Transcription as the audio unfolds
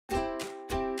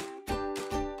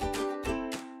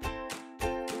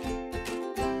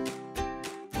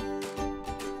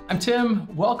I'm Tim,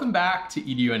 welcome back to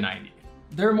EDU at 90.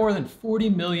 There are more than 40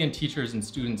 million teachers and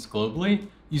students globally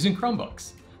using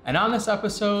Chromebooks. And on this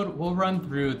episode, we'll run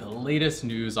through the latest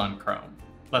news on Chrome.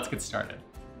 Let's get started.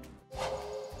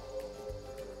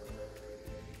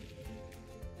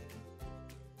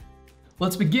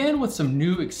 Let's begin with some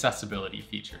new accessibility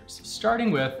features,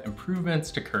 starting with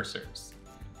improvements to cursors.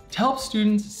 To help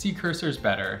students see cursors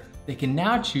better, they can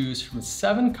now choose from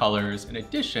 7 colors in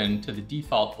addition to the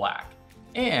default black,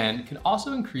 and can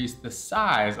also increase the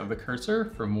size of the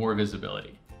cursor for more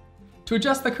visibility. To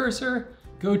adjust the cursor,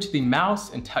 go to the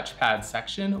mouse and touchpad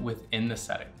section within the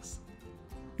settings.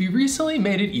 We recently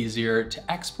made it easier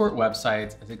to export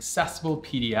websites as accessible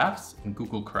PDFs in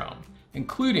Google Chrome,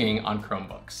 including on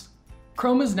Chromebooks.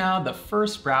 Chrome is now the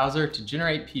first browser to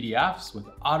generate PDFs with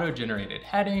auto-generated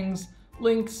headings,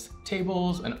 links,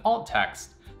 tables, and alt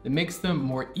text that makes them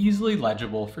more easily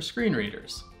legible for screen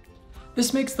readers.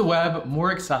 This makes the web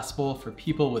more accessible for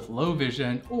people with low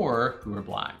vision or who are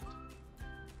blind.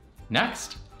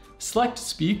 Next, select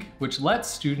Speak, which lets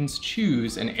students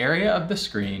choose an area of the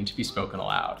screen to be spoken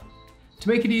aloud. To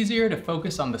make it easier to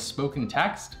focus on the spoken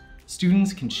text,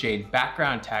 students can shade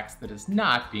background text that is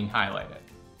not being highlighted.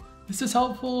 This is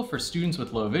helpful for students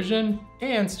with low vision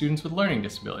and students with learning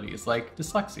disabilities like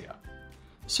dyslexia.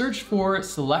 Search for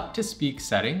Select to Speak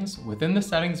settings within the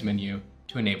settings menu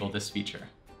to enable this feature.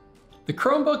 The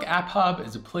Chromebook App Hub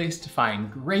is a place to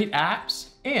find great apps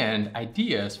and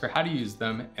ideas for how to use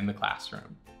them in the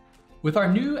classroom. With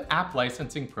our new app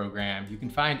licensing program, you can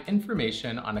find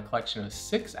information on a collection of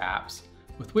 6 apps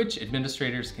with which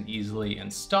administrators can easily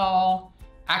install,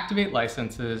 activate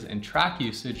licenses, and track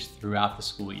usage throughout the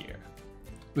school year.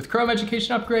 With Chrome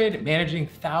Education Upgrade, managing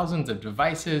thousands of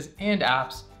devices and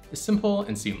apps is simple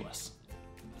and seamless.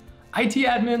 IT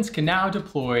admins can now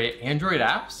deploy Android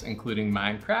apps, including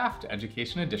Minecraft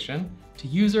Education Edition, to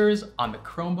users on the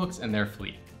Chromebooks in their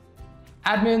fleet.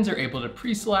 Admins are able to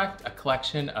pre-select a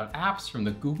collection of apps from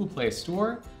the Google Play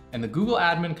Store and the Google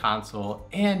Admin Console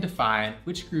and define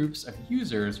which groups of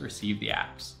users receive the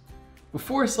apps.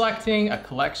 Before selecting a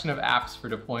collection of apps for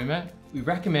deployment, we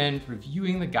recommend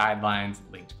reviewing the guidelines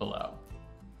linked below.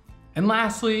 And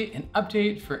lastly, an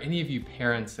update for any of you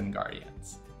parents and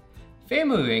guardians.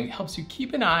 Family Link helps you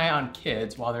keep an eye on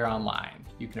kids while they're online.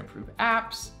 You can approve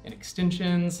apps and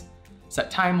extensions, set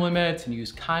time limits, and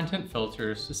use content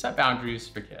filters to set boundaries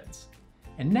for kids.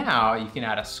 And now you can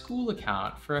add a school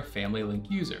account for a Family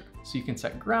Link user, so you can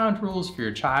set ground rules for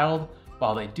your child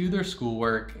while they do their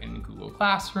schoolwork in Google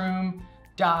Classroom,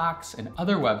 Docs, and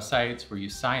other websites where you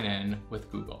sign in with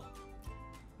Google.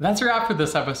 That's a wrap for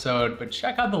this episode, but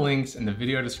check out the links in the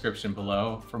video description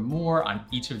below for more on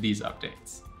each of these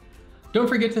updates. Don't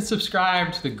forget to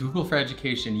subscribe to the Google for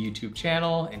Education YouTube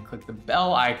channel and click the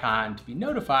bell icon to be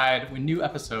notified when new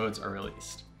episodes are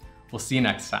released. We'll see you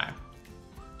next time.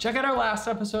 Check out our last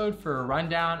episode for a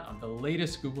rundown of the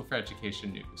latest Google for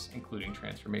Education news, including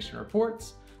transformation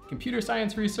reports, computer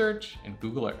science research, and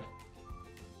Google Earth.